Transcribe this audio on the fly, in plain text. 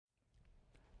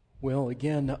Well,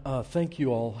 again, thank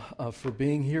you all for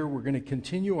being here. We're going to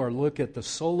continue our look at the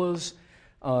solas.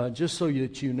 Just so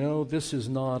that you know, this is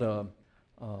not an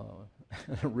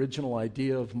original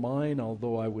idea of mine,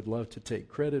 although I would love to take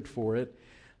credit for it.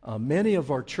 Many of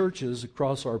our churches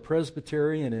across our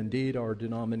presbytery and indeed our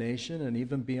denomination and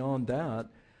even beyond that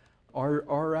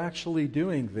are actually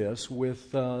doing this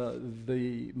with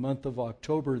the month of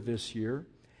October this year.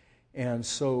 And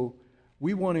so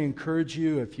we want to encourage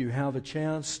you, if you have a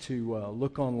chance to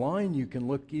look online, you can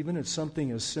look even at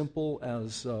something as simple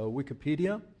as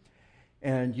Wikipedia,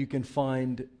 and you can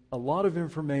find a lot of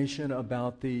information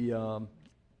about the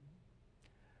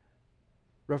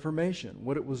Reformation,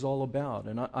 what it was all about.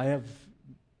 And I have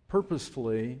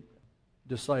purposefully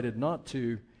decided not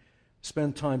to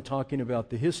spend time talking about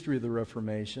the history of the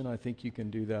Reformation. I think you can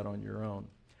do that on your own.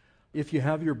 If you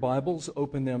have your Bibles,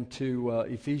 open them to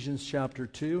Ephesians chapter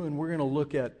 2, and we're going to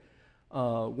look at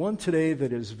one today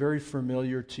that is very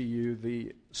familiar to you,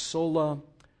 the Sola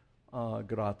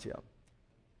Gratia.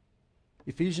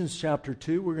 Ephesians chapter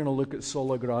 2, we're going to look at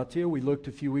Sola Gratia. We looked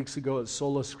a few weeks ago at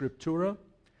Sola Scriptura.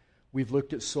 We've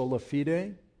looked at Sola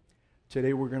Fide.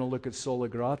 Today we're going to look at Sola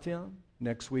Gratia.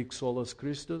 Next week, Solus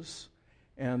Christus.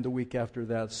 And the week after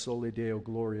that, Soli Deo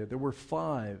Gloria. There were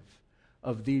 5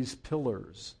 of these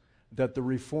pillars that the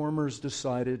Reformers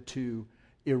decided to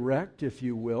erect, if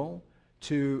you will,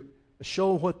 to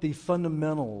show what the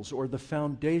fundamentals or the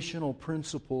foundational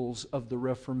principles of the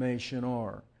Reformation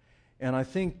are. And I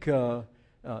think,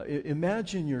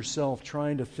 imagine yourself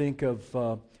trying to think of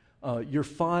your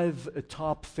 5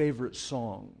 top favorite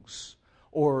songs,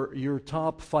 or your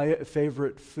top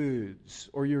favorite foods,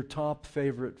 or your top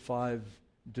favorite 5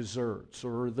 desserts,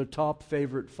 or the top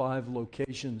favorite 5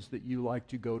 locations that you like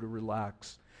to go to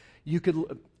relax. You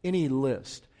could, any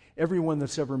list. Everyone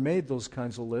that's ever made those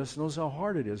kinds of lists knows how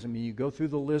hard it is. I mean, you go through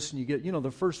the list and you get, the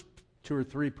first 2 or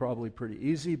 3 probably pretty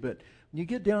easy, but when you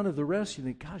get down to the rest, you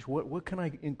think, gosh, what can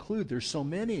I include? There's so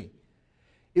many.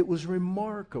 It was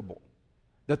remarkable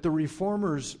that the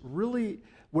Reformers really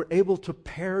were able to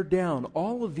pare down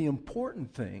all of the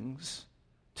important things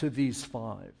to these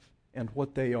 5 and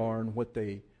what they are and what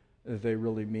they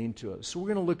really mean to us. So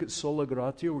we're going to look at Sola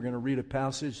Gratia. We're going to read a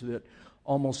passage that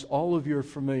almost all of you are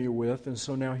familiar with. And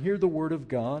so now hear the Word of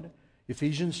God.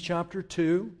 Ephesians chapter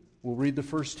 2. We'll read the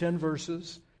first 10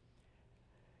 verses.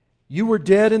 You were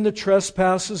dead in the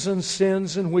trespasses and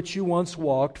sins in which you once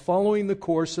walked, following the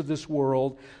course of this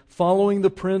world, following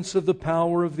the prince of the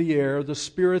power of the air, the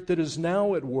spirit that is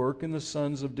now at work in the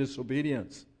sons of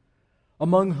disobedience,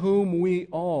 among whom we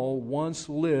all once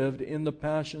lived in the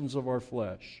passions of our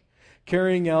flesh,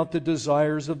 carrying out the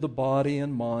desires of the body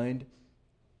and mind,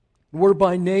 were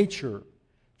by nature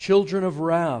children of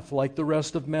wrath like the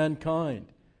rest of mankind.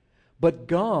 But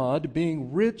God,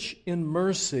 being rich in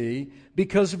mercy,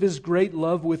 because of His great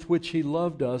love with which He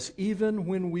loved us, even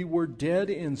when we were dead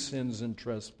in sins and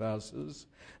trespasses,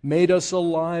 made us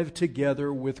alive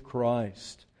together with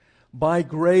Christ. By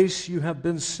grace you have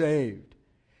been saved.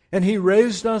 And He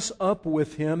raised us up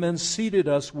with Him and seated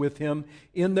us with Him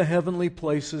in the heavenly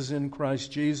places in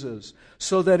Christ Jesus,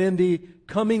 so that in the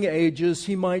coming ages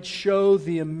He might show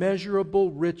the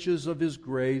immeasurable riches of His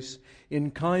grace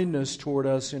in kindness toward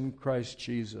us in Christ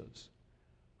Jesus.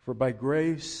 For by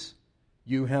grace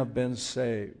you have been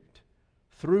saved,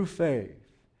 through faith.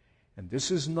 And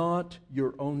this is not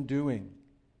your own doing.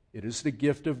 It is the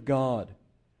gift of God,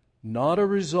 not a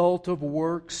result of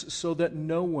works, so that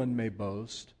no one may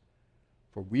boast.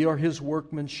 For we are His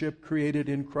workmanship, created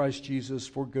in Christ Jesus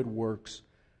for good works,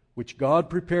 which God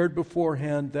prepared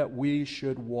beforehand that we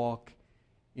should walk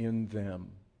in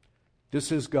them.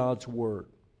 This is God's Word.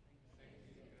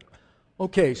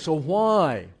 Okay, so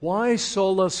why? Why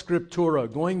Sola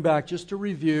Scriptura? Going back just to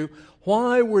review,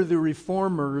 why were the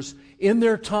Reformers in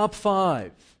their top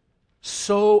 5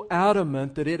 so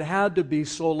adamant that it had to be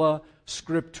Sola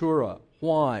Scriptura?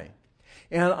 Why?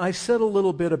 And I said a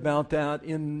little bit about that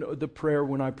in the prayer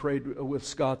when I prayed with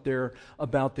Scott there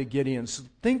about the Gideons.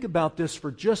 Think about this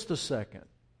for just a second.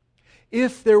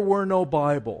 If there were no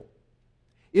Bible,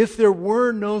 if there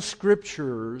were no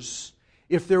Scriptures,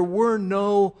 if there were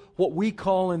no, what we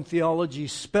call in theology,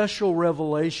 special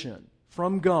revelation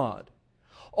from God,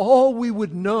 all we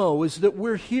would know is that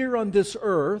we're here on this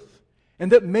earth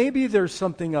and that maybe there's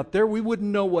something up there. We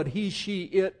wouldn't know what he, she,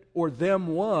 it, or them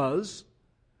was.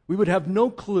 We would have no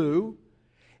clue,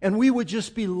 and we would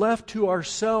just be left to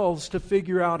ourselves to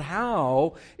figure out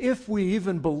how, if we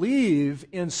even believe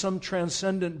in some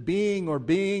transcendent being or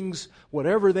beings,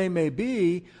 whatever they may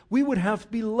be, we would have to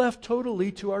be left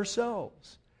totally to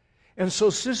ourselves. And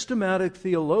so systematic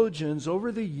theologians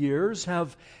over the years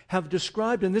have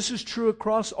described, and this is true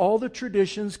across all the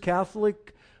traditions,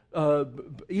 Catholic,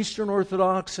 Eastern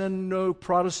Orthodox, and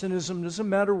Protestantism, doesn't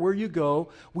matter where you go,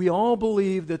 we all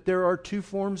believe that there are two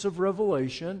forms of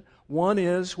revelation. One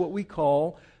is what we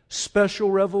call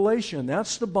special revelation.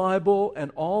 That's the Bible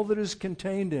and all that is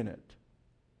contained in it.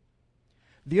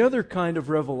 The other kind of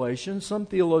revelation, some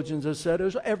theologians have said,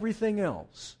 is everything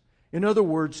else. In other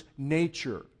words,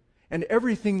 nature and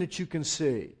everything that you can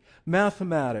see.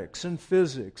 Mathematics and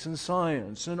physics and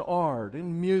science and art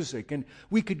and music, and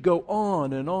we could go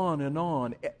on and on and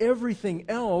on. Everything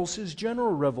else is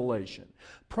general revelation.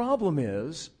 Problem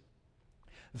is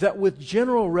that with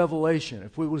general revelation,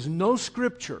 if there was no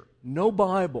Scripture, no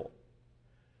Bible,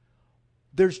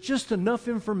 there's just enough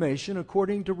information,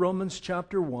 according to Romans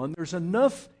chapter 1, there's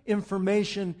enough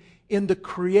information in the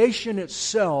creation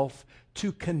itself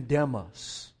to condemn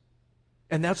us.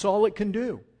 And that's all it can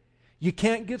do. You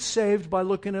can't get saved by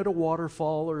looking at a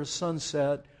waterfall or a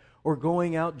sunset or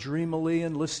going out dreamily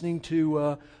and listening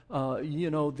to,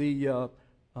 the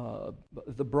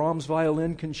Brahms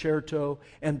violin concerto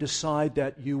and decide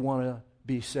that you want to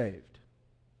be saved.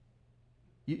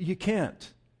 You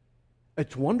can't.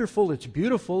 It's wonderful, it's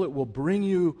beautiful, it will bring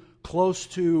you close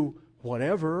to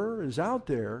whatever is out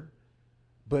there,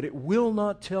 but it will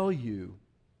not tell you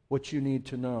what you need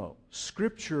to know.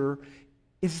 Scripture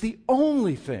is the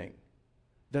only thing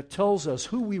that tells us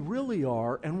who we really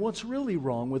are and what's really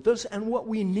wrong with us and what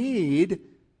we need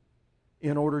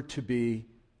in order to be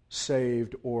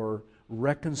saved or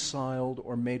reconciled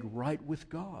or made right with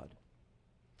God.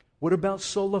 What about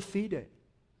sola fide?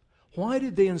 Why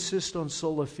did they insist on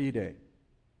sola fide?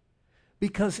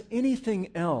 Because anything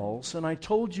else, and I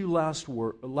told you last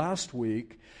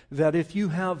week that if you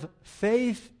have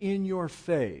faith in your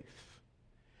faith,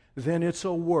 then it's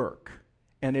a work.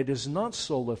 And it is not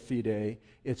sola fide,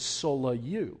 it's sola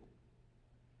you.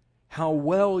 How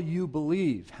well you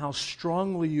believe, how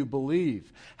strongly you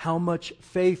believe, how much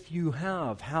faith you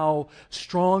have, how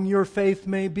strong your faith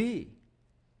may be.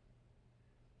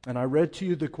 And I read to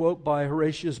you the quote by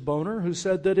Horatius Bonar, who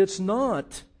said that it's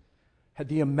not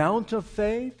the amount of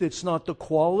faith, it's not the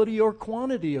quality or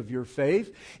quantity of your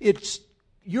faith, it's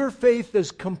your faith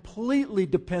is completely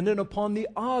dependent upon the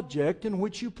object in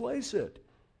which you place it.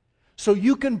 So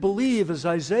you can believe, as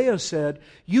Isaiah said,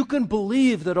 you can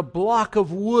believe that a block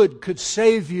of wood could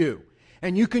save you.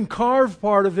 And you can carve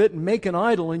part of it and make an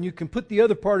idol, and you can put the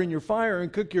other part in your fire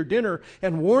and cook your dinner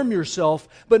and warm yourself.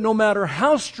 But no matter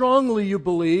how strongly you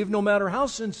believe, no matter how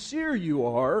sincere you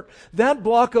are, that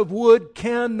block of wood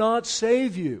cannot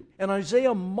save you. And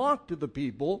Isaiah mocked the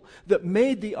people that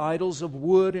made the idols of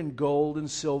wood and gold and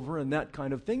silver and that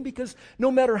kind of thing, because no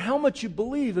matter how much you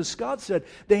believe, as Scott said,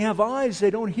 they have eyes,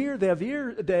 they don't hear, they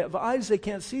have eyes, they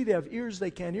can't see, they have ears, they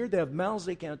can't hear, they have mouths,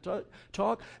 they can't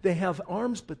talk, they have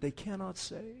arms, but they cannot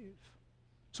save.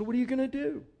 So what are you going to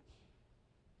do?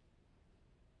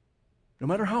 No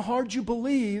matter how hard you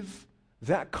believe,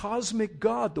 that cosmic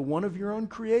God, the one of your own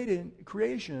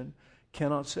creation,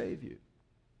 cannot save you.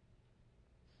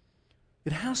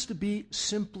 It has to be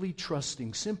simply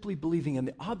trusting, simply believing, and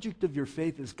the object of your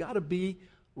faith has got to be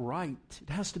right. It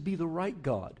has to be the right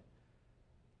God,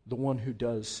 the one who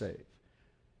does save.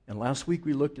 And last week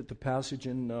we looked at the passage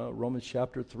in Romans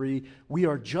chapter 3. We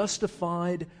are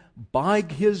justified by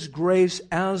His grace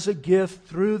as a gift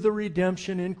through the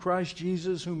redemption in Christ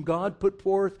Jesus, whom God put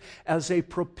forth as a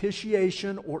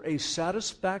propitiation or a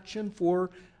satisfaction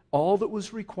for all that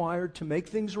was required to make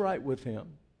things right with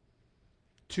Him,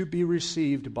 to be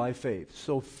received by faith.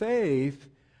 So faith,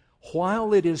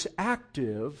 while it is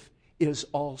active, is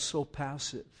also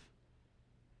passive.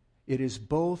 It is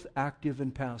both active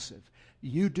and passive.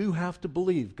 You do have to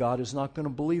believe. God is not going to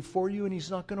believe for you, and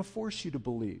He's not going to force you to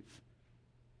believe.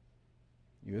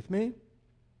 You with me?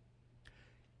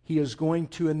 He is going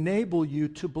to enable you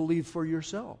to believe for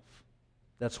yourself.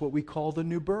 That's what we call the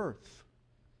new birth.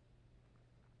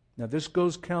 Now, this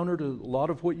goes counter to a lot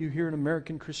of what you hear in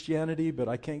American Christianity, but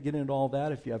I can't get into all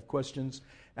that. If you have questions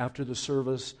after the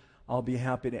service, I'll be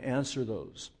happy to answer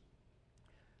those.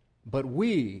 But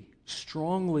we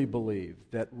strongly believe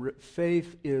that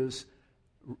faith is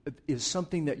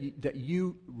something that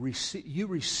you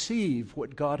receive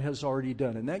what God has already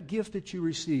done. And that gift that you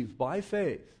receive by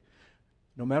faith,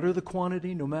 no matter the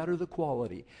quantity, no matter the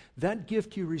quality, that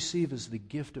gift you receive is the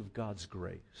gift of God's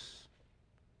grace.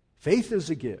 Faith is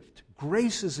a gift.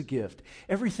 Grace is a gift.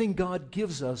 Everything God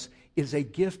gives us is a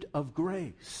gift of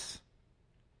grace.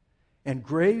 And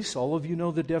grace, all of you know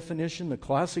the definition, the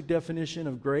classic definition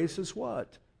of grace is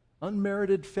what?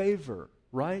 Unmerited favor,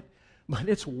 right? But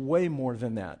it's way more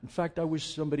than that. In fact, I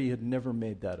wish somebody had never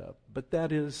made that up. But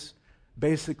that is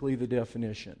basically the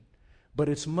definition. But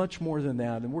it's much more than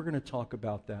that, and we're going to talk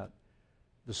about that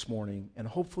this morning. And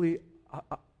hopefully,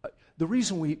 the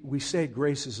reason we say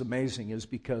grace is amazing is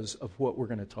because of what we're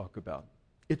going to talk about.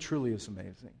 It truly is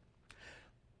amazing.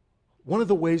 One of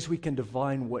the ways we can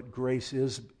define what grace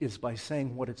is by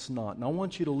saying what it's not. And I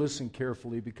want you to listen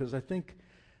carefully, because I think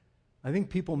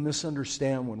people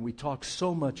misunderstand when we talk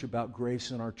so much about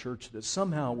grace in our church that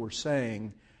somehow we're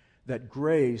saying that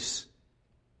grace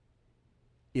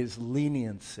is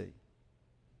leniency.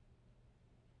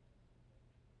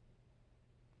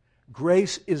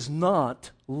 Grace is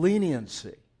not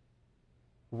leniency.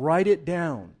 Write it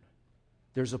down.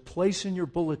 There's a place in your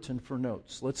bulletin for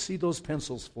notes. Let's see those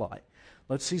pencils fly.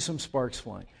 Let's see some sparks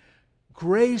flying.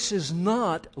 Grace is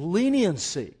not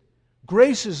leniency.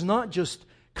 Grace is not just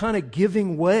kind of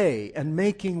giving way and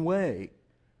making way.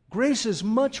 Grace is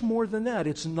much more than that.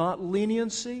 It's not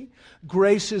leniency.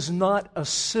 Grace is not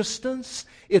assistance.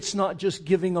 It's not just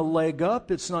giving a leg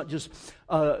up. It's not just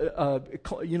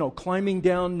climbing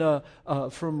down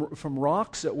from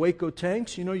rocks at Waco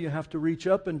tanks. You have to reach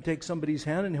up and take somebody's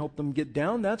hand and help them get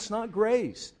down. That's not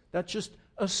grace. That's just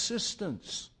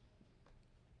assistance.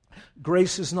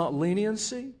 Grace is not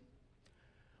leniency.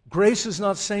 Grace is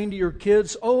not saying to your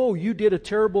kids, "Oh, you did a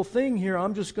terrible thing here.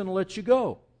 I'm just going to let you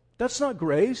go." That's not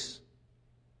grace.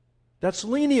 That's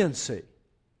leniency.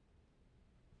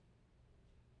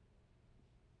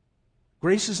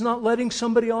 Grace is not letting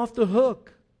somebody off the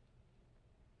hook.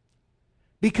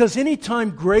 Because anytime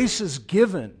grace is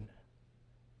given,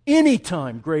 if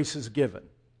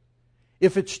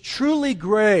it's truly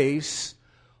grace,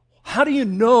 how do you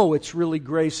know it's really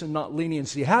grace and not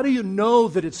leniency? How do you know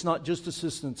that it's not just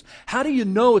assistance? How do you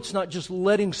know it's not just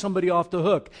letting somebody off the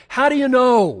hook? How do you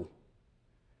know?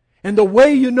 And the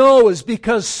way you know is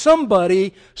because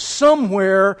somebody,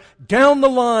 somewhere down the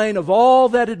line of all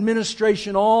that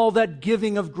administration, all that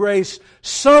giving of grace,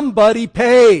 somebody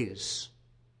pays.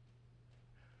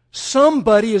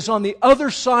 Somebody is on the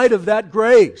other side of that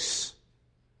grace.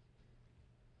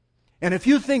 And if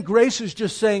you think grace is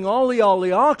just saying, "Ollie,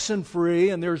 ollie, oxen free,"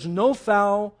 and there's no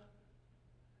foul,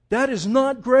 that is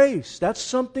not grace. That's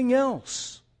something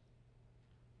else.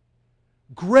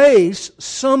 Grace,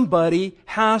 somebody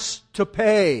has to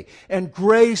pay. And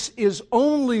grace is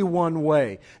only one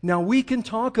way. Now, we can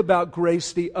talk about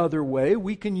grace the other way.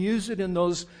 We can use it in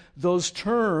those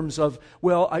terms of,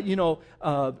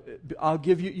 I'll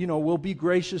give you, we'll be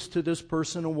gracious to this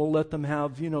person and we'll let them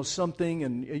have, something,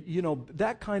 and,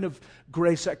 that kind of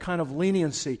grace, that kind of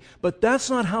leniency. But that's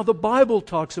not how the Bible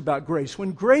talks about grace.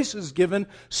 When grace is given,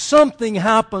 something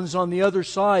happens on the other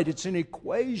side. It's an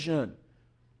equation.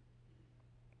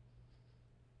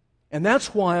 And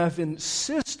that's why I've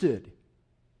insisted.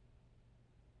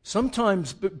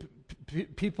 Sometimes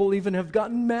people even have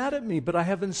gotten mad at me, but I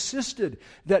have insisted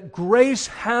that grace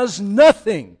has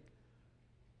nothing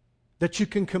that you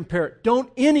can compare it.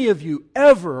 Don't any of you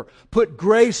ever put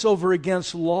grace over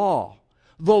against law.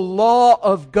 The law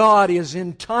of God is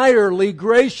entirely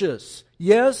gracious.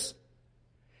 Yes?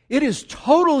 It is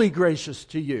totally gracious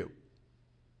to you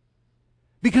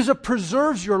because it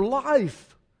preserves your life.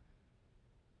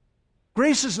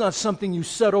 Grace is not something you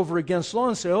set over against law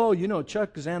and say, "Oh,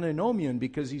 Chuck is antinomian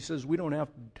because he says we don't have,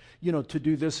 to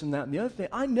do this and that and the other thing."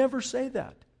 I never say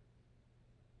that.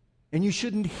 And you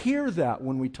shouldn't hear that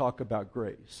when we talk about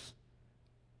grace.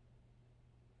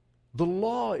 The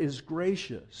law is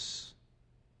gracious.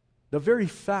 The very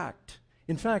fact.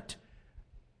 In fact,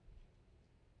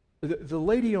 the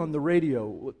lady on the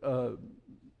radio,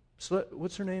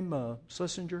 what's her name?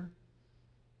 Schlesinger?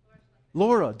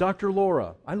 Laura, Dr.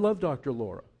 Laura. I love Dr.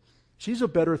 Laura. She's a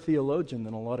better theologian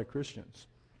than a lot of Christians.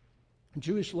 A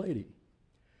Jewish lady.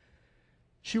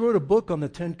 She wrote a book on the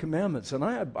Ten Commandments, and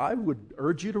I would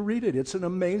urge you to read it. It's an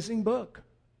amazing book.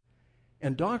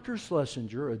 And Dr.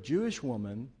 Schlesinger, a Jewish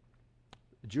woman,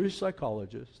 a Jewish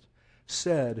psychologist,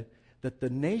 said that the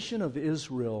nation of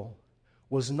Israel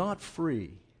was not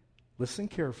free. Listen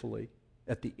carefully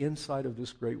at the inside of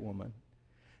this great woman.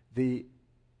 The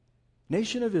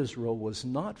nation of Israel was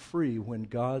not free when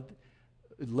God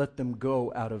let them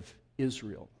go out of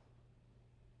Israel.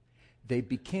 They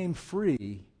became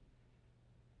free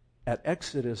at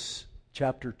Exodus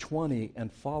chapter 20 and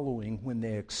following when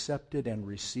they accepted and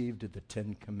received the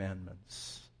Ten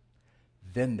Commandments.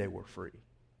 Then they were free.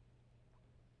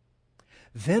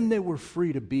 Then they were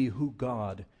free to be who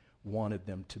God wanted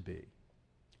them to be.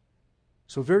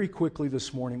 So very quickly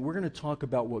this morning, we're going to talk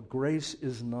about what grace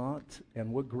is not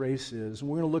and what grace is. And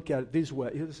we're going to look at it these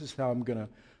ways. This is how I'm going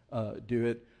to do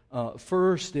it.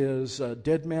 First is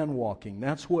dead man walking.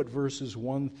 That's what verses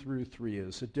 1 through 3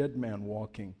 is, a dead man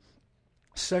walking.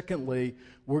 Secondly,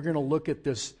 we're going to look at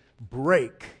this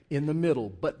break in the middle,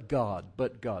 but God.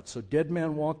 So dead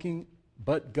man walking,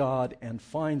 but God. And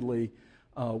finally,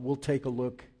 we'll take a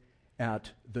look at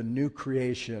the new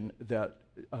creation that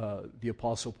the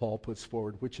Apostle Paul puts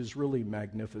forward, which is really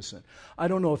magnificent. I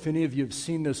don't know if any of you have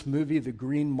seen this movie, The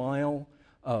Green Mile,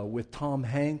 with Tom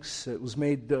Hanks. It was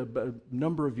made a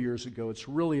number of years ago. It's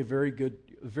really a very good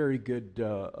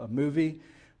movie.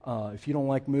 If you don't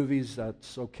like movies,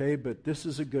 that's okay, but this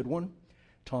is a good one.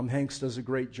 Tom Hanks does a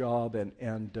great job,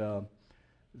 and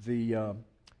the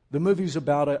movie's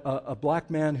about a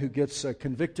black man who gets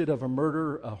convicted of a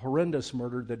murder, a horrendous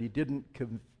murder that he didn't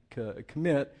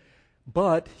commit,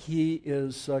 but he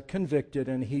is convicted,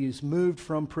 and he's moved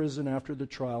from prison after the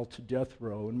trial to death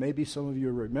row. And maybe some of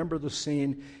you remember the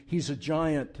scene. He's a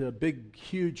giant, big,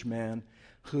 huge man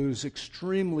who's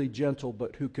extremely gentle,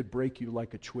 but who could break you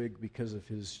like a twig because of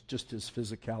his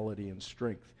physicality and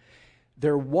strength.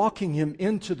 They're walking him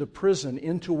into the prison,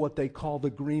 into what they call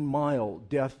the Green Mile,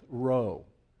 death row.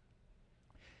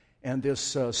 And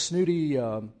this snooty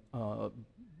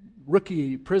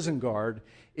rookie prison guard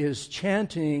is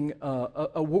chanting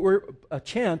a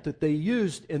chant that they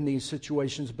used in these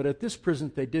situations, but at this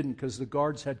prison they didn't, because the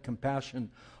guards had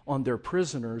compassion on their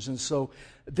prisoners. And so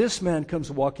this man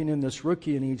comes walking in, this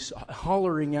rookie, and he's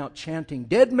hollering out, chanting,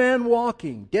 "Dead man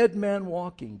walking, dead man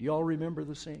walking." Do you all remember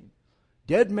the scene?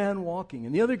 Dead man walking.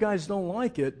 And the other guys don't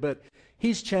like it, but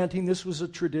he's chanting. This was a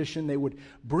tradition. They would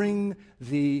bring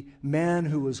the man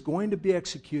who was going to be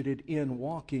executed in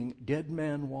walking, dead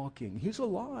man walking. He's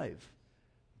alive,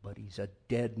 but he's a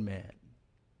dead man.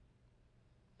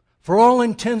 For all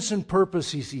intents and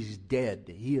purposes, he's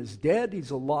dead. He is dead,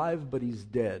 he's alive, but he's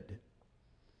dead.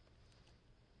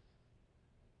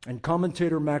 And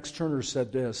commentator Max Turner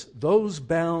said this: those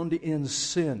bound in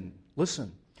sin,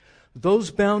 listen,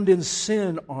 those bound in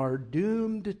sin are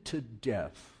doomed to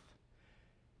death,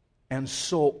 and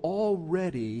so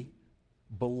already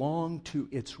belong to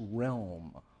its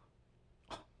realm.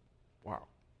 Wow.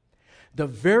 The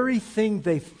very thing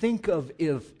they think of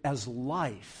as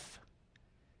life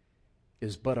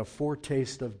is but a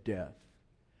foretaste of death,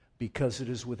 because it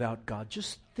is without God.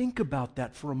 Just think about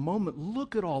that for a moment.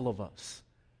 Look at all of us.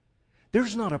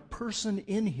 There's not a person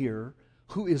in here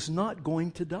who is not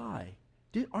going to die.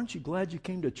 Aren't you glad you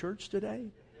came to church today?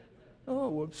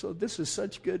 Oh, so this is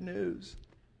such good news.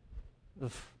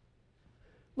 Ugh.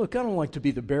 Look, I don't like to be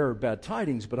the bearer of bad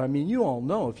tidings, but I mean, you all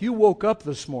know, if you woke up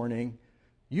this morning,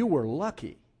 you were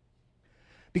lucky.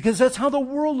 Because that's how the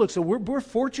world looks. So we're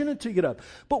fortunate to get up.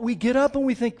 But we get up and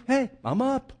we think, hey, I'm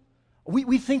up.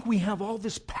 We think we have all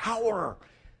this power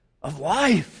of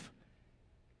life.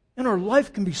 And our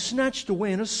life can be snatched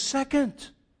away in a second.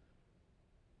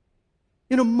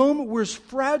 In a moment, we're as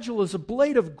fragile as a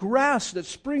blade of grass that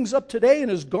springs up today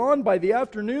and is gone by the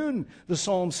afternoon, the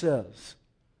psalm says.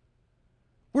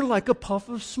 We're like a puff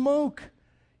of smoke.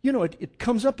 You know, it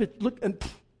comes up, and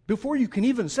before you can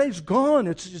even say it's gone,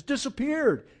 it's just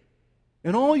disappeared.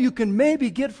 And all you can maybe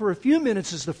get for a few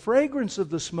minutes is the fragrance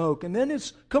of the smoke, and then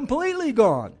it's completely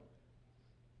gone.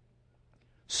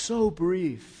 So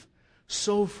brief,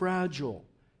 so fragile.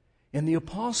 And the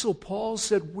Apostle Paul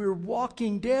said, we're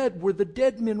walking dead. We're the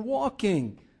dead men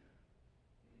walking.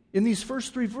 In these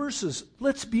first 3 verses,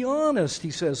 let's be honest,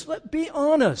 he says. Let's be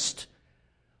honest.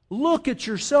 Look at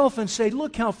yourself and say,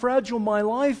 look how fragile my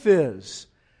life is.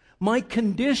 My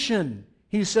condition.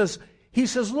 He says,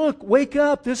 look, wake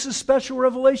up. This is special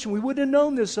revelation. We wouldn't have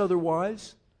known this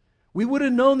otherwise. We would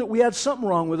have known that we had something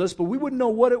wrong with us, but we wouldn't know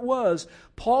what it was.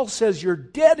 Paul says you're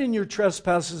dead in your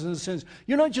trespasses and sins.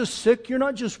 You're not just sick. You're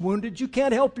not just wounded. You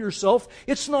can't help yourself.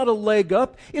 It's not a leg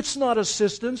up. It's not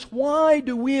assistance. Why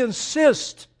do we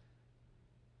insist?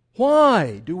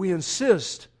 Why do we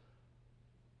insist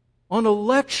on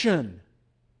election?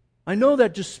 I know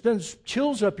that just sends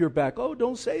chills up your back. Oh,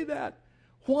 don't say that.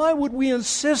 Why would we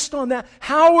insist on that?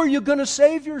 How are you going to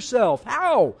save yourself?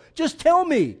 How? Just tell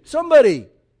me. Somebody.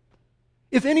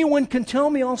 If anyone can tell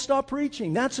me, I'll stop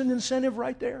preaching. That's an incentive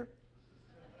right there.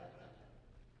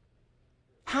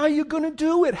 How are you going to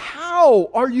do it? How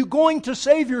are you going to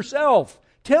save yourself?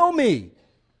 Tell me.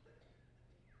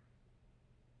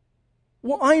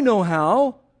 Well, I know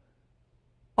how.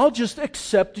 I'll just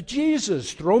accept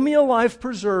Jesus. Throw me a life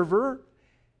preserver,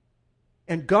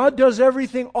 and God does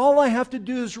everything. All I have to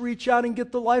do is reach out and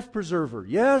get the life preserver.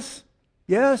 Yes?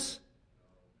 Yes?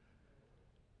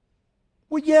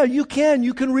 Well, yeah, you can.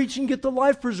 You can reach and get the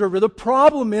life preserver. The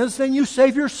problem is, then you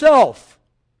save yourself.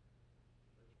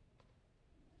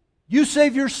 You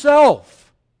save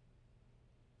yourself.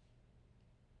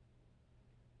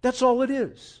 That's all it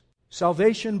is.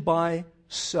 Salvation by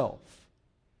self.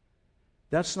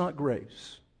 That's not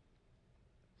grace.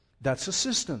 That's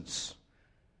assistance.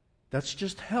 That's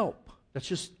just help. That's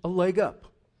just a leg up.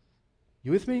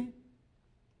 You with me?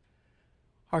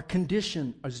 Our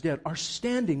condition is dead. Our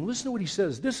standing, listen to what he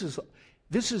says. This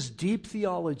is deep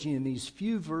theology in these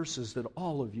few verses that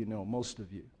all of you know, most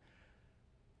of you.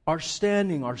 Our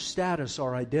standing, our status,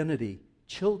 our identity,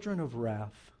 children of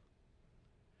wrath.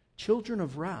 Children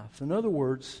of wrath. In other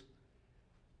words,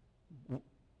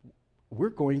 we're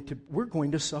going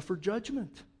to suffer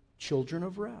judgment. Children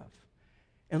of wrath.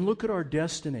 And look at our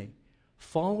destiny.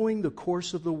 Following the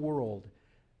course of the world,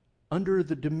 under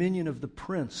the dominion of the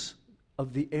prince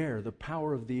of the air, the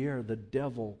power of the air, the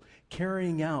devil,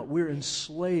 carrying out, we're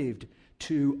enslaved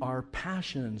to our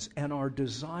passions and our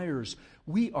desires.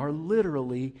 We are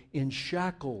literally in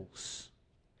shackles.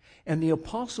 And the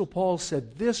Apostle Paul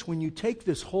said this, when you take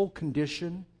this whole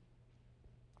condition,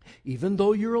 even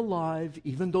though you're alive,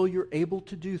 even though you're able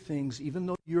to do things, even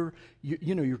though you're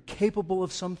capable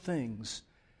of some things,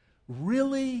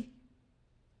 really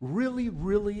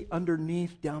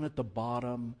underneath, down at the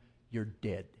bottom, you're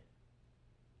dead.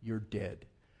 You're dead.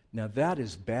 Now that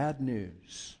is bad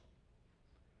news.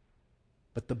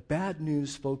 But the bad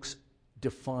news, folks,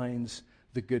 defines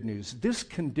the good news. This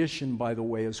condition, by the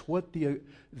way, is what the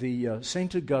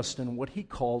St. Augustine, what he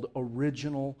called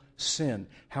original sin.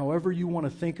 However you want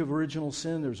to think of original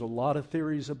sin, there's a lot of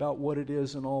theories about what it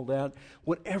is and all that.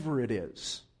 Whatever it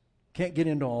is. Can't get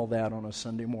into all that on a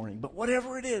Sunday morning. But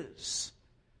whatever it is,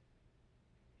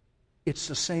 it's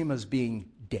the same as being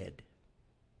dead.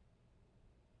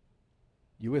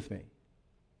 You with me?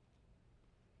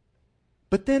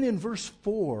 But then in verse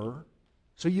 4,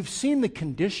 so you've seen the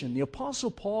condition. The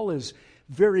Apostle Paul is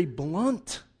very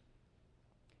blunt.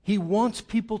 He wants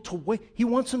people to wait. He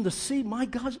wants them to see, my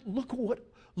God,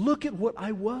 look at what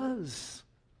I was.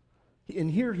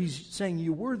 And here he's saying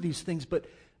you were these things, but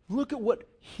look at what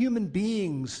human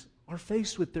beings are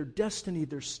faced with, their destiny,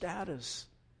 their status,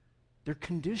 their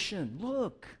condition.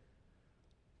 Look.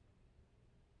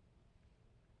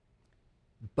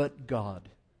 But God.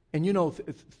 And you know,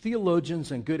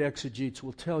 theologians and good exegetes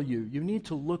will tell you, you need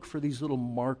to look for these little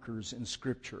markers in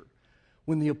Scripture.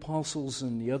 When the apostles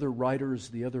and the other writers,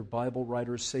 the other Bible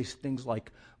writers say things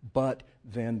like, but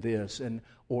then this,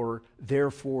 or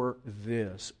therefore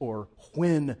this, or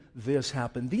when this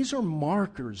happened. These are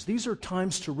markers. These are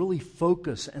times to really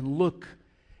focus and look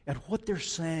at what they're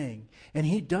saying. And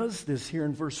he does this here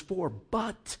in verse 4.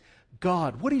 But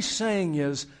God. What he's saying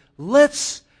is,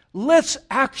 let's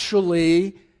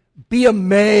actually be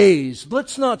amazed.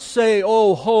 Let's not say,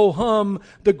 oh, ho, hum,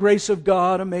 the grace of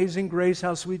God, amazing grace,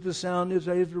 how sweet the sound is,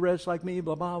 saved the rest like me,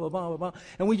 blah, blah, blah, blah, blah, blah.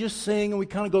 And we just sing and we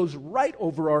kind of goes right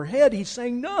over our head. He's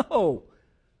saying, no,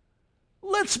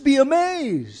 let's be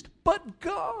amazed. But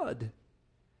God,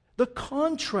 the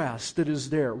contrast that is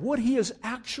there, what he is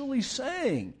actually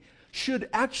saying should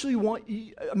actually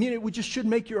should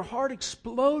make your heart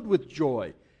explode with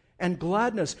joy and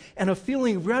gladness, and a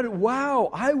feeling of gratitude. Wow,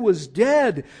 I was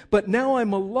dead, but now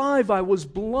I'm alive. I was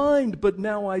blind, but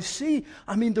now I see.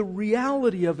 The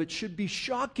reality of it should be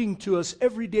shocking to us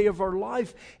every day of our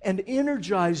life and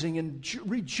energizing and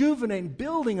rejuvenating,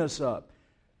 building us up.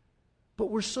 But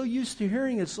we're so used to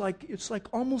hearing it's like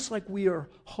almost like we are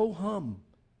ho-hum.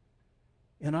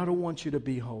 And I don't want you to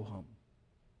be ho-hum.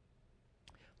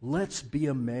 Let's be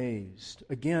amazed.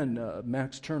 Again,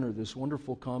 Max Turner, this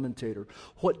wonderful commentator,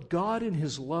 what God in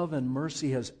His love and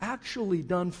mercy has actually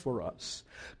done for us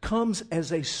comes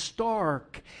as a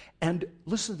stark and,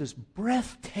 listen to this,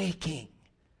 breathtaking.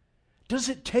 Does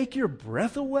it take your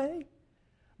breath away?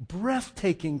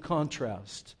 Breathtaking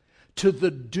contrast to the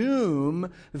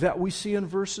doom that we see in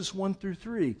verses 1 through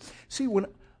 3. See, when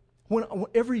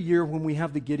every year when we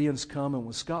have the Gideons come and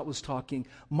when Scott was talking,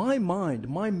 my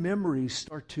memories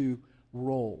start to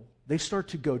roll. They start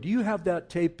to go. Do you have that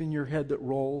tape in your head that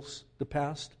rolls the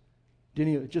past?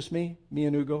 Didn't you? Just me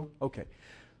and Ugo? Okay.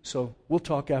 So we'll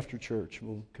talk after church.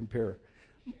 We'll compare.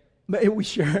 We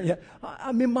share, yeah.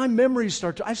 My memories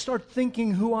I start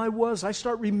thinking who I was. I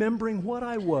start remembering what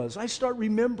I was. I start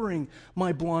remembering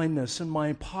my blindness and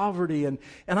my poverty. And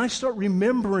I start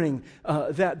remembering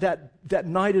that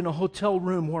night in a hotel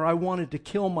room where I wanted to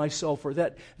kill myself, or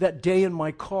that day in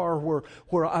my car where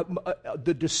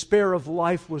the despair of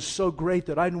life was so great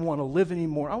that I didn't want to live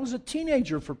anymore. I was a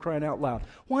teenager, for crying out loud.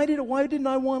 Why didn't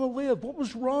I want to live? What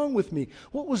was wrong with me?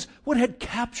 What had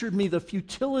captured me? The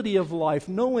futility of life,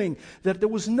 knowing that there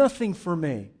was nothing for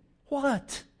me.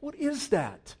 What? What is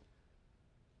that?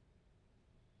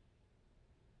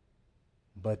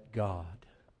 But God.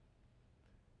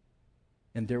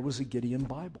 And there was a Gideon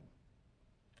Bible.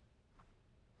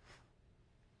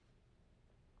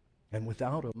 And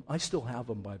without them, I still have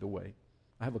them, by the way.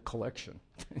 I have a collection.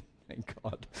 Thank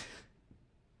God.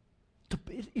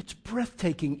 It's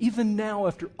breathtaking, even now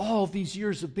after all these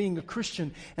years of being a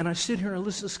Christian. And I sit here and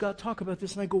listen to Scott talk about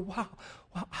this, and I go, wow,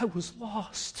 I was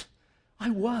lost. I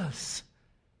was.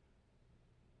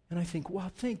 And I think,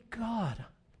 wow, thank God.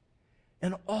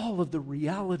 And all of the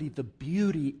reality, the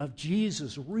beauty of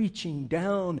Jesus reaching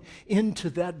down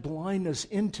into that blindness,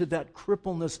 into that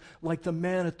crippleness, like the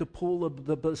man at the pool of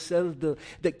the Bethesda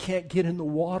that can't get in the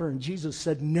water. And Jesus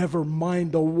said, never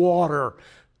mind the water.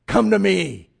 Come to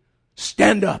me.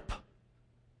 Stand up.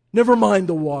 Never mind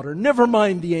the water. Never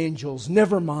mind the angels.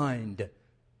 Never mind.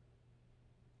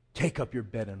 Take up your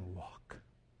bed and walk.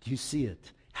 Do you see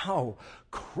it? How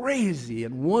crazy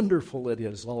and wonderful it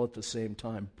is all at the same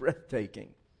time. Breathtaking.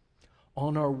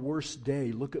 On our worst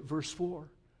day, look at verse 4.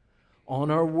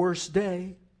 On our worst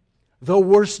day, the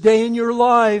worst day in your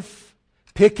life,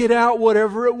 pick it out,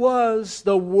 whatever it was,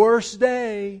 the worst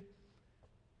day.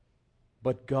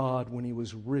 But God, when He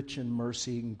was rich in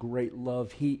mercy and great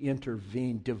love, He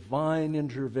intervened. Divine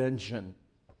intervention.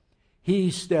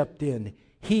 He stepped in.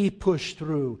 He pushed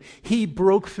through. He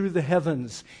broke through the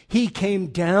heavens. He came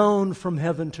down from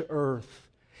heaven to earth.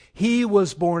 He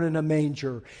was born in a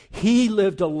manger. He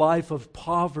lived a life of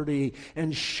poverty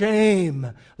and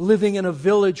shame, living in a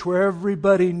village where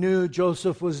everybody knew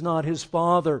Joseph was not his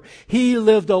father. He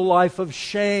lived a life of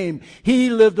shame. He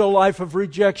lived a life of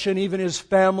rejection. Even his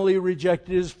family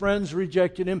rejected, his friends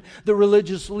rejected him, the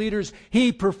religious leaders.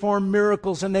 He performed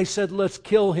miracles and they said, let's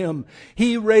kill him.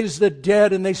 He raised the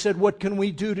dead and they said, what can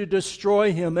we do to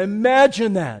destroy him?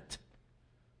 Imagine that.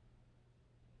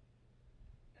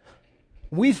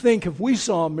 We think if we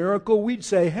saw a miracle, we'd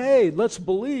say, hey, let's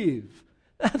believe.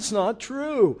 That's not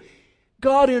true.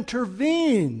 God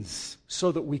intervenes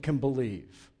so that we can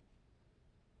believe.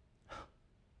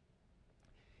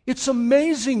 It's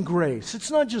amazing grace.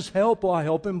 It's not just help, I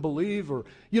help him believe, or,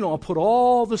 I'll put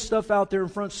all the stuff out there in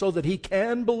front so that he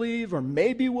can believe, or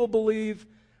maybe will believe,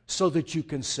 so that you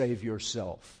can save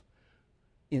yourself.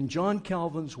 In John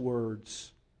Calvin's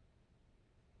words,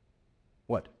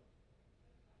 what?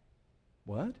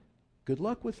 What? Good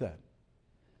luck with that.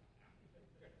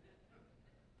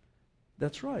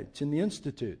 That's right. It's in the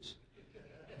Institutes.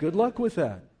 Good luck with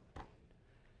that.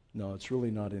 No, it's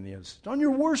really not in the Institutes. On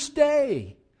your worst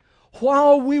day,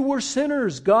 while we were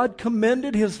sinners, God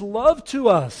commended His love to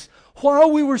us.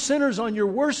 While we were sinners on your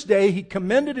worst day, He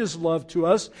commended His love to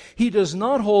us. He does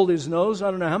not hold His nose. I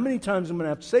don't know how many times I'm going to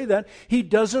have to say that. He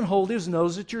doesn't hold His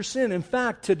nose at your sin. In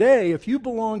fact, today, if you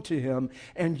belong to Him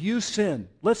and you sin,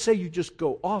 let's say you just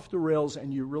go off the rails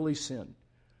and you really sin.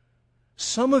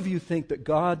 Some of you think that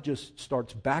God just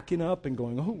starts backing up and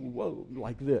going, oh, whoa,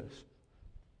 like this.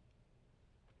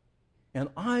 And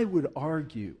I will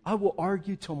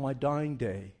argue till my dying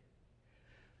day,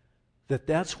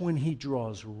 that's when He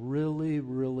draws really,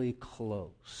 really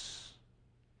close,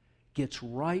 gets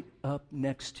right up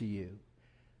next to you,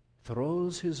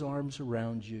 throws His arms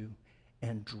around you,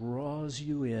 and draws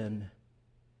you in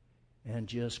and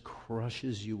just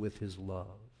crushes you with His love.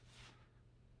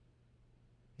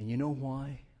 And you know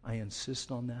why I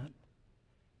insist on that?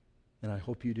 And I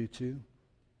hope you do too.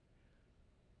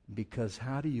 Because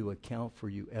how do you account for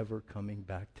you ever coming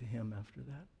back to Him after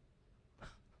that?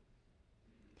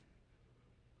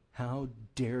 How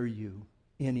dare you,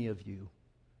 any of you,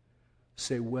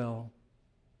 say, well,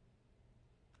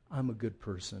 I'm a good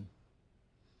person.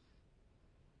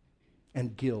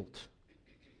 And guilt,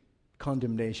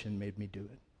 condemnation made me do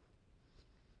it.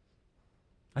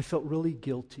 I felt really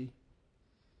guilty.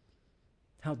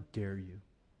 How dare you?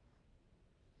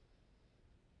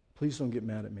 Please don't get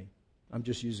mad at me. I'm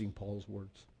just using Paul's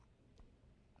words.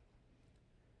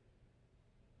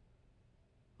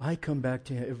 I come back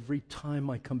to Him. Every time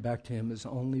I come back to Him is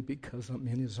only because I'm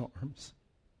in His arms.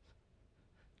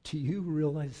 Do you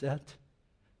realize that?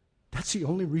 That's the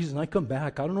only reason I come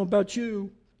back. I don't know about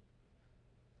you.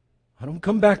 I don't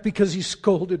come back because He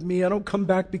scolded me. I don't come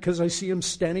back because I see Him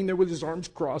standing there with His arms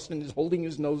crossed and He's holding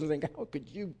His nose and think, how could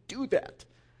you do that?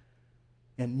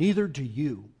 And neither do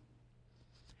you.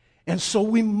 And so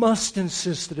we must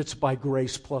insist that it's by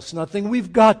grace plus nothing.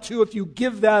 We've got to. If you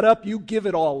give that up, you give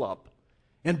it all up.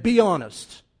 And be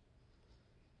honest.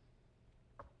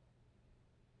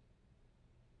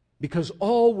 Because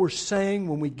all we're saying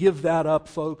when we give that up,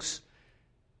 folks,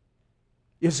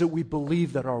 is that we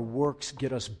believe that our works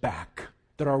get us back.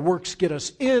 That our works get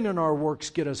us in and our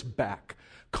works get us back.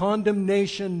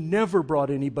 Condemnation never brought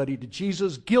anybody to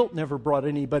Jesus. Guilt never brought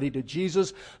anybody to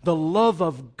Jesus. The love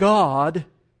of God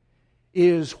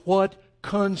is what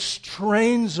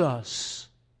constrains us.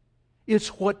 It's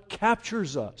what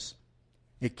captures us.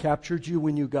 It captured you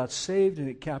when you got saved, and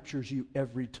it captures you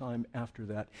every time after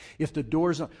that. If the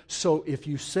door's not... So if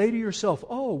you say to yourself,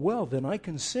 oh, well, then I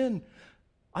can sin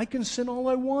all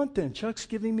I want then. Chuck's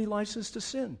giving me license to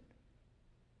sin.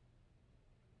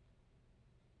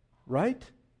 Right?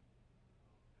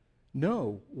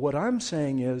 No. What I'm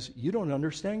saying is, you don't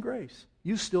understand grace.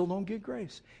 You still don't get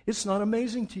grace. It's not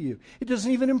amazing to you. It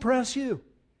doesn't even impress you.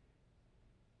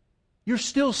 You're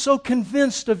still so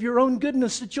convinced of your own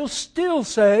goodness that you'll still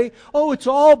say, oh, it's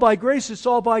all by grace,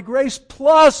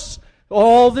 plus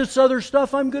all this other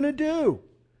stuff I'm going to do.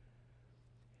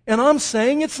 And I'm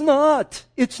saying it's not.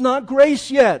 It's not grace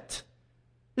yet.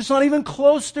 It's not even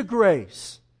close to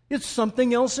grace. It's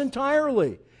something else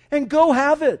entirely. And go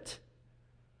have it.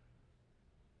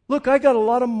 Look, I got a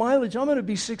lot of mileage. I'm going to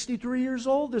be 63 years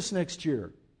old this next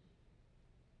year.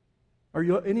 Are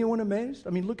you anyone amazed?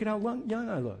 I mean, look at how young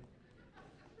I look.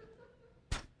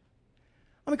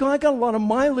 I got a lot of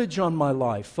mileage on my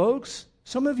life, folks.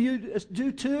 Some of you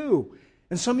do too.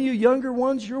 And some of you younger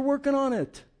ones, you're working on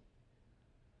it.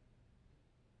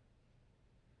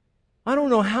 I don't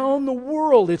know how in the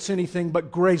world it's anything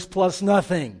but grace plus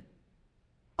nothing.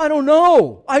 I don't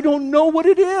know. I don't know what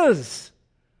it is.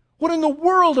 What in the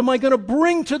world am I going to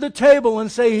bring to the table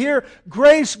and say, here,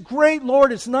 grace, great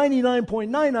Lord, it's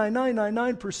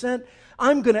 99.99999%.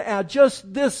 I'm going to add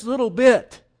just this little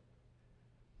bit.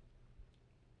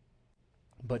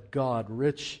 But God,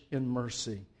 rich in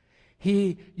mercy.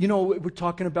 We're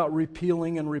talking about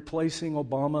repealing and replacing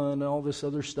Obama and all this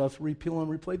other stuff. Repeal and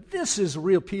replace. This is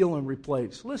repeal and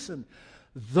replace. Listen,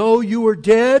 though you were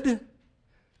dead,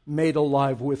 made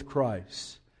alive with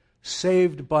Christ.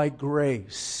 Saved by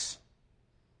grace.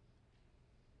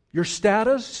 Your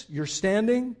status, your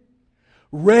standing,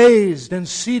 raised and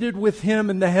seated with Him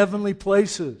in the heavenly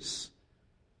places.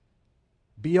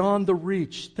 Beyond the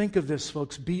reach, think of this,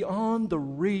 folks, beyond the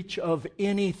reach of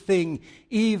anything,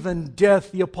 even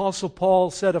death. The Apostle Paul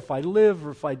said, if I live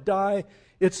or if I die,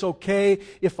 it's okay.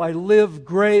 If I live,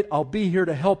 great. I'll be here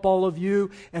to help all of you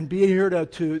and be here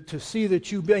to see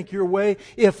that you make your way.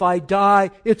 If I die,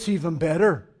 it's even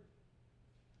better.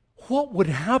 What would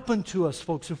happen to us,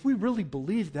 folks, if we really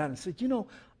believed that and said,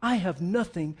 I have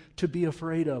nothing to be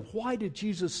afraid of? Why did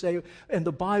Jesus say in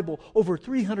the Bible over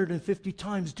 350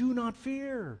 times, do not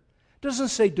fear? It doesn't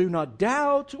say do not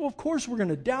doubt. Well, of course we're going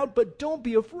to doubt, but don't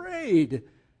be afraid.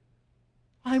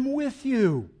 I'm with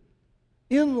you.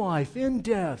 In life, in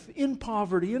death, in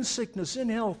poverty, in sickness, in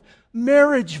health.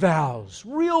 Marriage vows,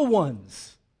 real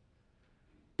ones,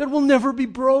 that will never be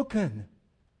broken.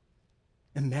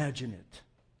 Imagine it.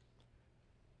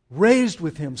 Raised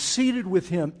with Him, seated with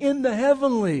Him in the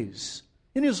heavenlies,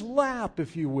 in His lap,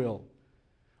 if you will.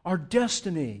 Our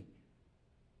destiny.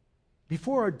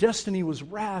 Before our destiny was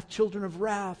wrath, children of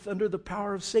wrath, under the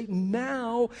power of Satan.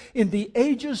 Now, in the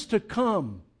ages to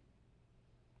come,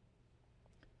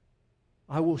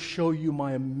 I will show you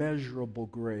my immeasurable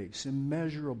grace.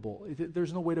 Immeasurable.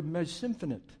 There's no way to measure. It's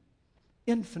infinite.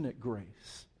 Infinite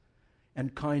grace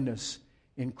and kindness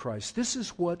in Christ. This is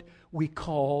what we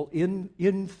call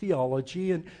in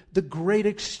theology and the great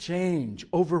exchange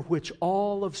over which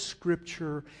all of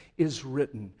Scripture is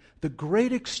written. The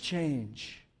great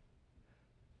exchange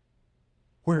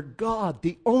where God,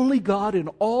 the only God in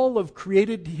all of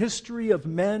created history of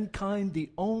mankind, the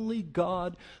only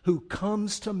God who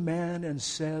comes to man and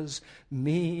says,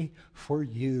 me for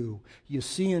you. You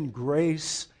see, in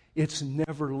grace, it's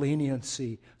never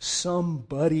leniency.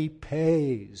 Somebody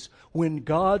pays. When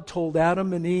God told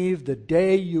Adam and Eve, the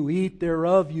day you eat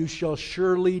thereof, you shall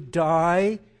surely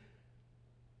die,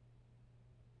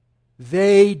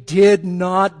 they did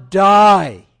not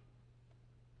die.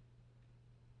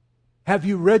 Have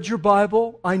you read your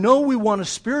Bible? I know we want to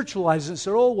spiritualize it and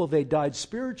say, oh, well, they died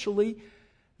spiritually.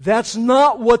 That's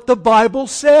not what the Bible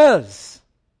says.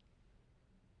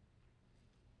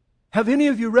 Have any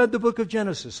of you read the book of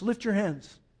Genesis? Lift your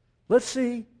hands. Let's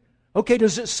see. Okay,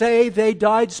 does it say they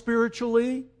died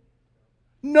spiritually?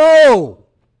 No.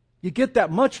 You get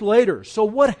that much later. So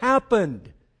what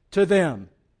happened to them?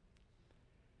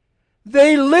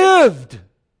 They lived.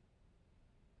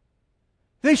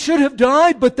 They should have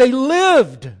died, but they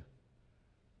lived.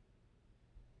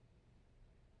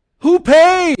 Who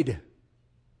paid?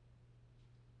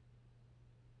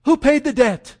 Who paid the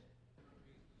debt?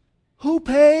 Who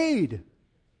paid?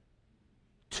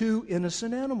 2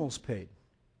 innocent animals paid.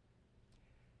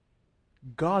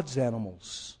 God's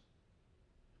animals.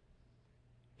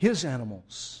 His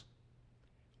animals.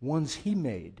 Ones He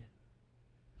made.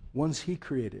 Ones He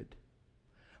created.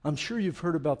 I'm sure you've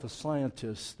heard about the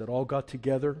scientists that all got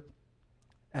together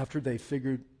after they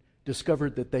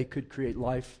discovered that they could create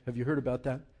life. Have you heard about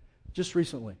that? Just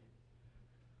recently.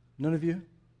 None of you?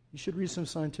 You should read some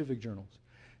scientific journals.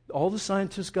 All the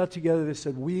scientists got together. They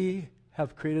said, we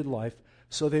have created life.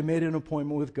 So they made an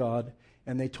appointment with God,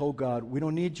 and they told God, we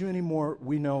don't need you anymore.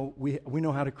 We know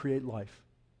how to create life.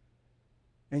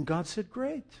 And God said,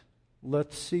 great.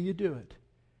 Let's see you do it.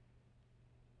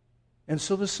 And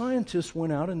so the scientists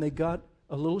went out and they got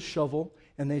a little shovel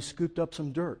and they scooped up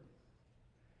some dirt.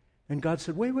 And God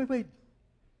said, wait.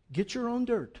 Get your own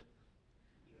dirt.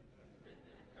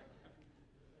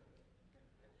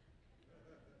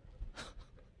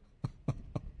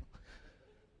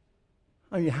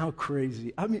 I mean, how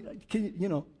crazy. I mean,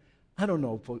 I don't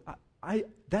know.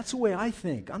 That's the way I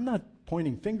think. I'm not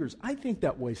pointing fingers. I think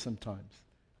that way sometimes.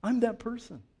 I'm that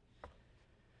person.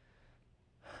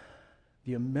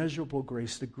 The immeasurable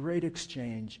grace, the great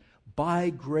exchange.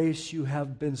 By grace you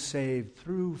have been saved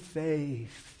through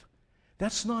faith.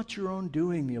 That's not your own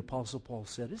doing, the Apostle Paul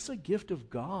said. It's a gift of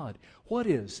God. What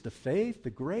is? The faith, the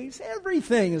grace?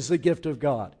 Everything is the gift of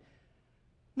God.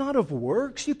 Not of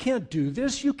works. You can't do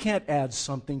this. You can't add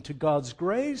something to God's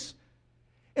grace.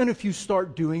 And if you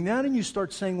start doing that and you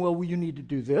start saying, well, you need to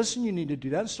do this and you need to do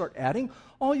that and start adding,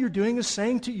 all you're doing is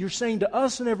you're saying to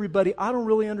us and everybody, I don't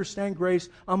really understand grace.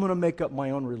 I'm going to make up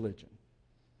my own religion.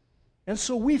 And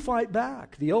so we fight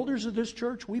back. The elders of this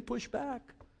church, we push back.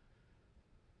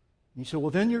 You say,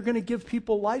 well, then you're going to give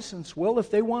people license. Well,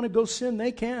 if they want to go sin,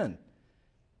 they can.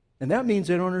 And that means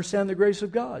they don't understand the grace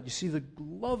of God. You see, the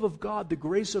love of God, the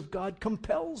grace of God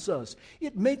compels us.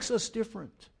 It makes us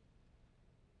different.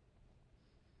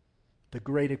 The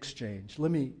great exchange. Let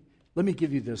me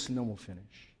give you this and then we'll finish.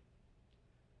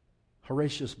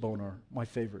 Horatius Bonar, my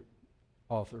favorite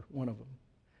author, one of them.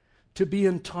 To be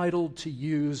entitled to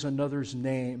use another's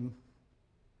name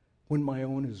when my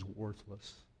own is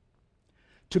worthless.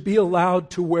 To be allowed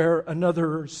to wear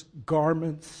another's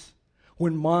garments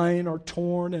when mine are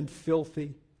torn and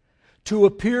filthy. To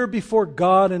appear before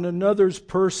God in another's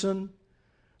person,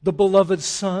 the beloved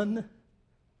Son.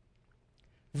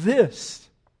 This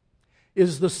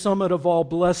is the summit of all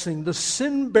blessing. The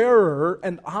sin-bearer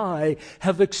and I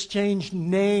have exchanged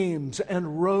names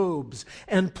and robes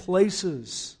and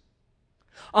places.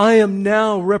 I am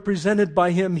now represented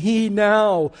by Him. He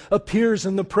now appears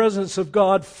in the presence of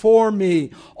God for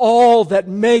me. All that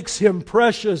makes Him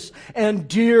precious and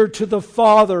dear to the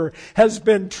Father has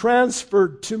been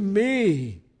transferred to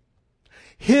me.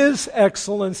 His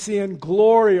excellency and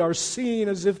glory are seen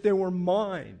as if they were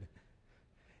mine.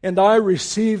 And I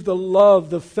receive the love,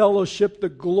 the fellowship, the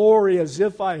glory as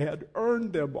if I had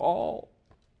earned them all.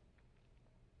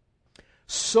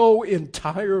 So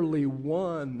entirely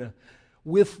one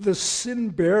with the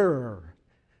sin-bearer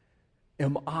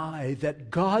am I that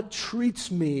God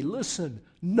treats me, listen,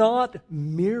 not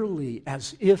merely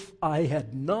as if I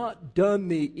had not done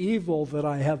the evil that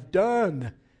I have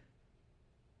done,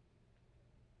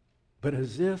 but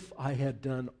as if I had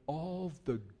done all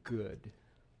the good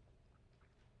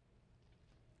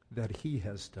that He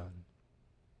has done.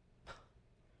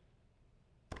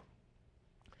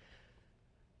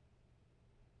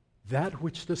 That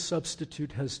which the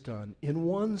substitute has done, in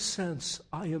one sense,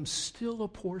 I am still a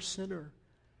poor sinner,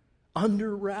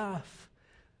 under wrath,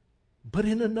 but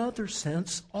in another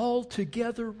sense,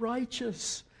 altogether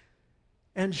righteous,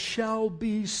 and shall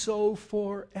be so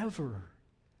forever,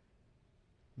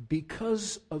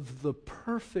 because of the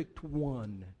perfect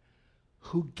one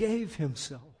who gave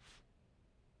Himself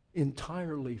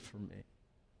entirely for me.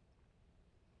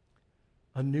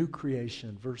 A new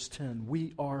creation, verse 10.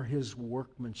 We are His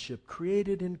workmanship,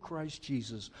 created in Christ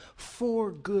Jesus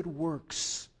for good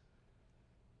works.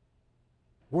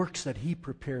 Works that He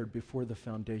prepared before the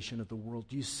foundation of the world.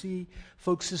 Do you see,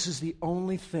 folks, this is the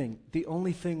only thing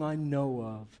I know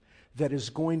of that is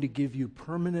going to give you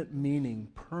permanent meaning,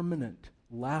 permanent,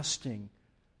 lasting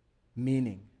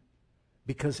meaning.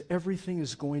 Because everything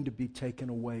is going to be taken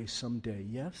away someday,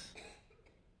 yes?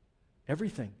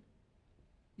 Everything.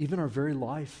 Even our very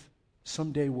life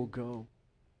someday will go.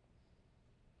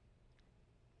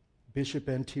 Bishop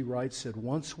N.T. Wright said,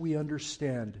 once we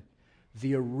understand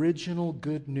the original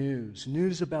good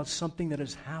news about something that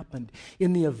has happened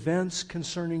in the events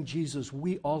concerning Jesus,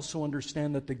 we also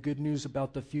understand that the good news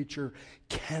about the future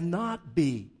cannot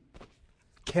be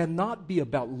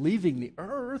about leaving the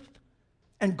earth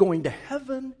and going to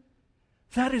heaven.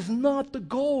 That is not the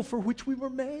goal for which we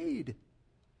were made.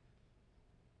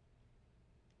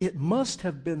 It must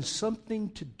have been something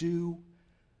to do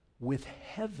with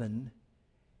heaven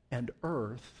and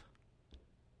earth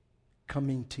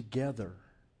coming together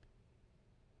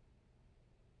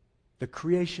the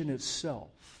creation itself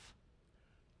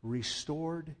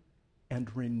restored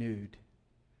and renewed.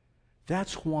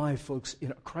 That's why, folks,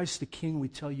 in Christ the King, we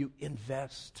tell you,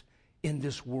 invest in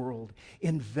this world.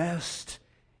 Invest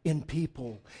in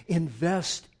people.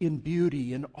 Invest in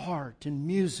beauty, in art, in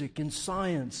music, in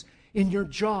science, in your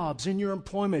jobs, in your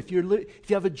employment. If you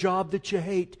have a job that you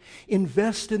hate,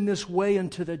 invest in this way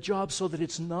into the job so that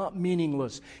it's not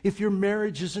meaningless. If your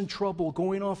marriage is in trouble,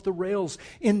 going off the rails,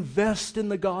 invest in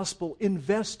the gospel.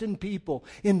 Invest in people.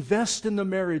 Invest in the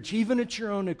marriage, even at your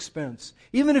own expense,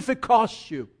 even if it costs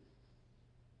you.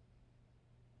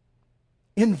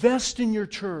 Invest in your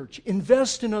church.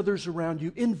 Invest in others around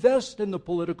you. Invest in the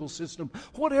political system.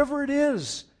 Whatever it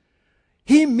is.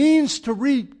 He means to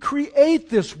recreate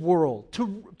this world,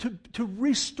 to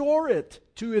restore it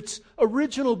to its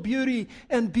original beauty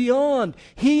and beyond.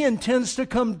 He intends to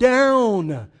come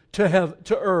down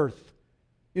to earth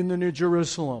in the New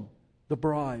Jerusalem, the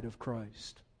bride of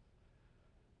Christ.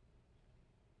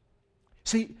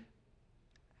 See,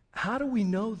 how do we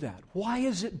know that? Why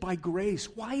is it by grace?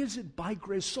 Why is it by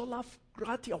grace? Sola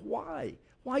Gratia. Why?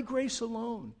 Why grace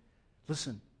alone?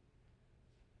 Listen.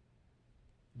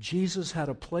 Jesus had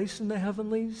a place in the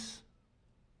heavenlies.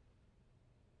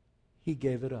 He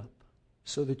gave it up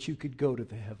so that you could go to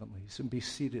the heavenlies and be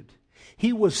seated.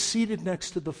 He was seated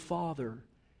next to the Father,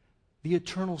 the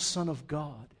eternal Son of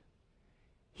God.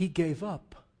 He gave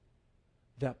up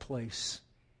that place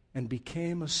and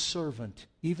became a servant,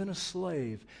 even a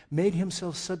slave, made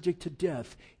himself subject to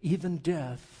death, even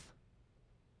death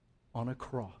on a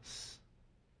cross.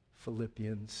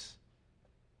 Philippians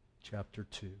chapter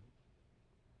 2.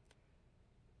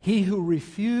 He who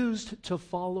refused to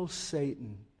follow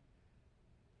Satan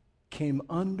came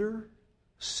under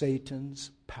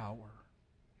Satan's power,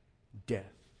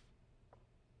 death.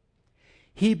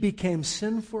 He became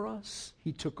sin for us.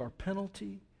 He took our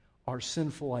penalty, our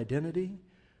sinful identity.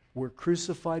 We're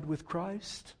crucified with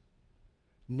Christ.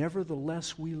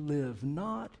 Nevertheless, we live,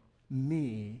 not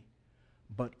me,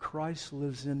 but Christ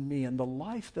lives in me. And the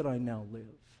life that I now live,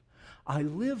 I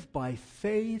live by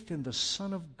faith in the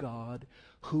Son of God,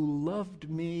 who loved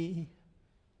me,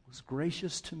 was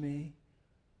gracious to me,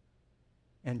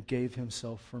 and gave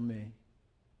himself for me.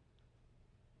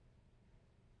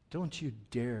 Don't you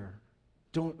dare,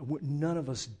 none of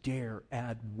us dare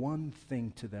add one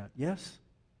thing to that. Yes?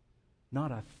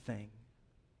 Not a thing.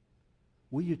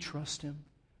 Will you trust him?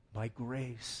 By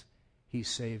grace, he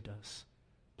saved us,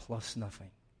 plus nothing.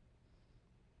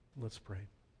 Let's pray.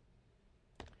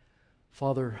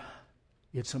 Father,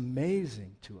 it's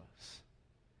amazing to us.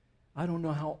 I don't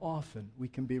know how often we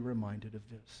can be reminded of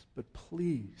this, but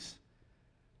please,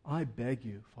 I beg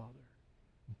you, Father,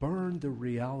 burn the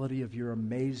reality of your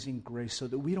amazing grace so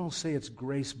that we don't say it's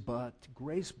grace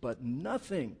but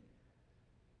nothing.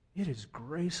 It is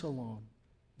grace alone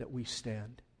that we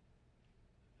stand,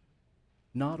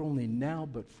 not only now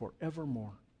but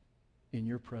forevermore in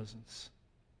your presence.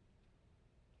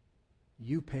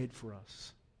 You paid for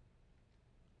us.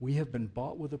 We have been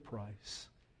bought with a price.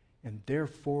 And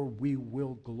therefore we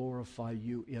will glorify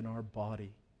you in our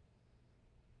body.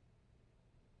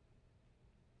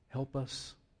 Help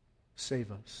us,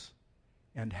 save us,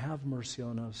 and have mercy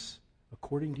on us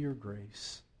according to your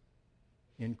grace.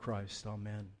 In Christ,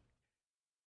 amen.